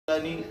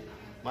आणि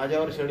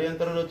माझ्यावर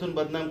षडयंत्र रचून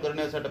बदनाम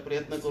करण्यासाठी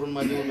प्रयत्न करून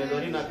माझी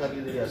उमेदवारी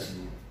नाकारली जरी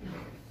असली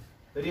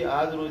तरी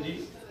आज रोजी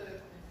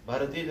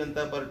भारतीय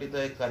जनता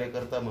पार्टीचा एक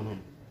कार्यकर्ता म्हणून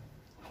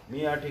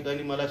मी या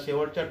ठिकाणी मला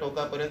शेवटच्या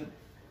टोकापर्यंत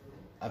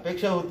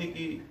अपेक्षा होती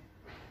की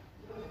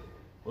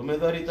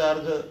उमेदवारीचा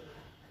अर्ज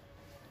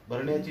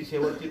भरण्याची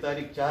शेवटची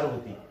तारीख 4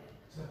 होती.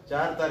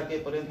 4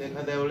 तारखेपर्यंत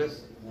एखाद्या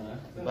वेळेस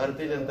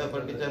भारतीय जनता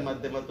पार्टीच्या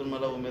माध्यमातून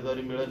मला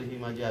उमेदवारी मिळेल ही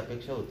माझी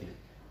अपेक्षा होती.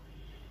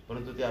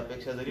 परंतु ती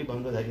अपेक्षा जरी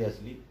भंग झाली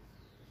असली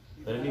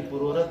तरी मी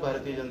पूर्वरत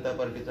भारतीय जनता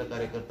पार्टीचा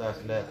कार्यकर्ता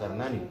असल्या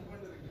कारणाने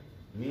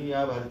मी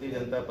या भारतीय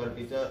जनता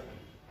पार्टीच्या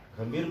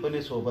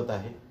खंबीरपणे सोबत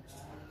आहे.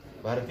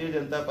 भारतीय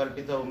जनता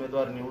पार्टीचा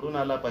उमेदवार निवडून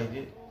आला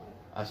पाहिजे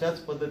अशाच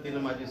पद्धतीने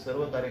माझी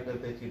सर्व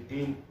कार्यकर्त्याची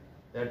टीम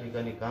त्या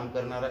ठिकाणी काम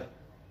करणार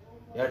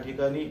आहे. या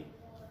ठिकाणी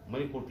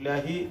मी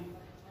कुठल्याही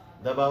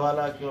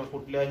दबावाला किंवा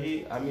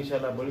कुठल्याही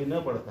आमिषाला बळी न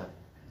पडता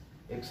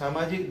एक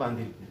सामाजिक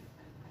बांधिलकी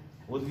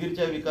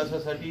उदगीरच्या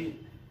विकासासाठी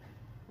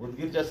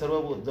उदगीरच्या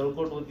सर्व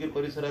जळकोट उदगीर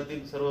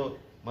परिसरातील सर्व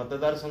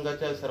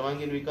मतदारसंघाच्या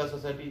सर्वांगीण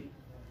विकासासाठी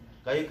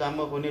काही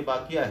कामं होणे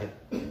बाकी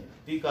आहेत.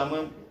 ती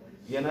कामं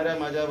येणाऱ्या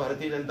माझ्या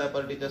भारतीय जनता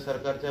पार्टीच्या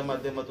सरकारच्या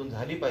माध्यमातून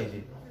झाली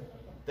पाहिजे.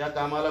 त्या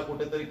कामाला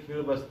कुठेतरी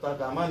खीळ बसता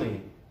कामा नये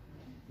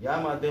या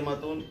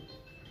माध्यमातून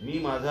मी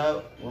माझा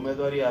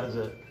उमेदवारी अर्ज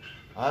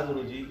आज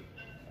रोजी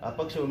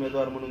अपक्ष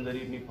उमेदवार म्हणून जरी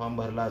मी फॉर्म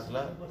भरला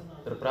असला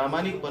तर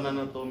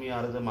प्रामाणिकपणानं तो मी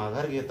अर्ज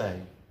माघार घेत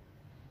आहे.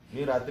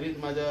 मी रात्रीच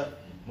माझ्या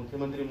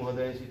मुख्यमंत्री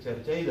महोदयांशी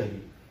चर्चाही झाली.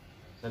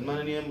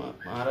 सन्माननीय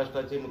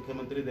महाराष्ट्राचे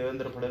मुख्यमंत्री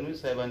देवेंद्र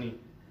फडणवीस साहेबांनी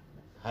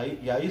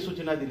याही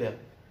सूचना दिल्या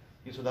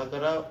की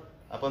सुधाकरराव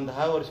आपण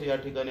 10 वर्ष या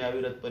ठिकाणी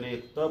अविरतपणे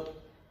एक तप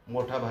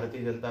मोठा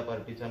भारतीय जनता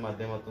पार्टीच्या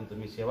माध्यमातून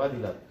तुम्ही सेवा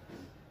दिलात.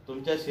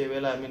 तुमच्या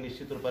सेवेला आम्ही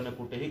निश्चित रूपाने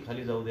कुठेही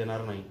खाली जाऊ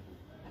देणार नाही.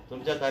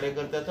 तुमच्या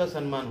कार्यकर्त्याचा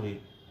सन्मान होईल.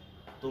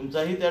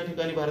 तुमचाही त्या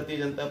ठिकाणी भारतीय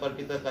जनता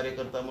पार्टीचा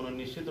कार्यकर्ता म्हणून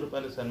निश्चित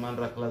रूपाने सन्मान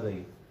राखला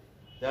जाईल.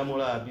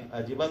 त्यामुळं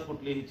अजिबात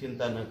कुठलीही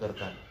चिंता न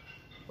करता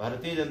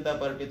भारतीय जनता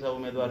पार्टीचा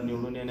उमेदवार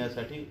निवडून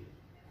येण्यासाठी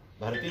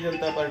भारतीय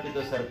जनता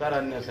पार्टीचं सरकार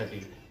आणण्यासाठी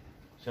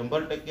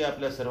 100%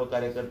 आपल्या सर्व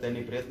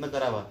कार्यकर्त्यांनी प्रयत्न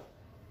करावा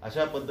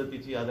अशा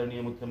पद्धतीची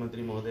आदरणीय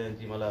मुख्यमंत्री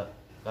महोदयांची मला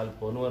काल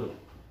फोनवर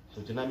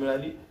सूचना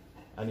मिळाली.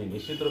 आणि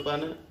निश्चित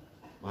रूपानं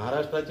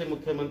महाराष्ट्राचे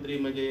मुख्यमंत्री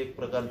म्हणजे एक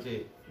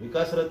प्रकारचे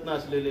विकासरत्न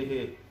असलेले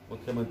हे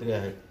मुख्यमंत्री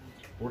आहेत.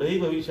 पुढेही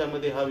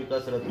भविष्यामध्ये हा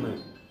विकासरत्न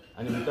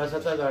आणि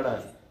विकासाचा गाडा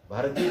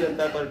भारतीय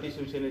जनता पार्टी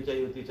शिवसेनेच्या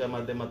युतीच्या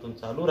माध्यमातून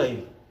चालू राहील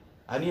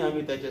आणि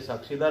आम्ही त्याचे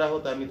साक्षीदार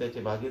आहोत, आम्ही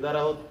त्याचे भागीदार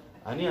आहोत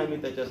आणि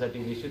आम्ही त्याच्यासाठी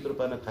निश्चित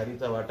रूपानं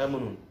खारीचा वाटा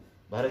म्हणून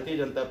भारतीय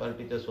जनता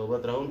पार्टीच्या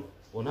सोबत राहून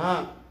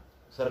पुन्हा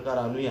सरकार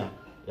आणूया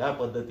या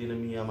पद्धतीने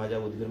मी या माझ्या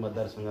उदगीर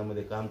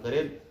मतदारसंघामध्ये काम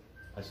करेन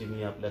अशी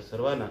मी आपल्या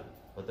सर्वांना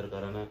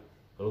पत्रकारांना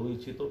कळवू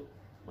इच्छितो.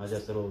 माझ्या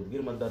सर्व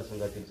उदगीर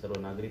मतदारसंघातील सर्व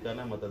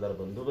नागरिकांना मतदार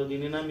बंधू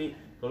भगिनींना मी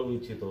कळवू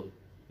इच्छितो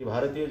की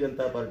भारतीय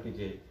जनता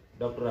पार्टीचे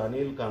डॉक्टर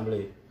अनिल कांबळे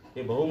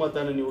हे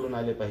बहुमताने निवडून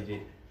आले पाहिजे.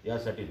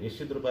 यासाठी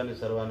निश्चित रूपाने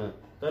सर्वांना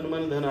तन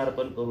मन धन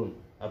अर्पण करून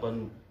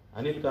आपण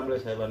अनिल कांबळे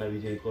साहेबांना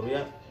विजयी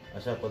करूया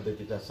अशा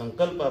पद्धतीचा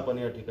संकल्प आपण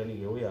या ठिकाणी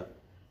घेऊया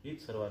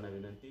हीच सर्वांना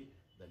विनंती.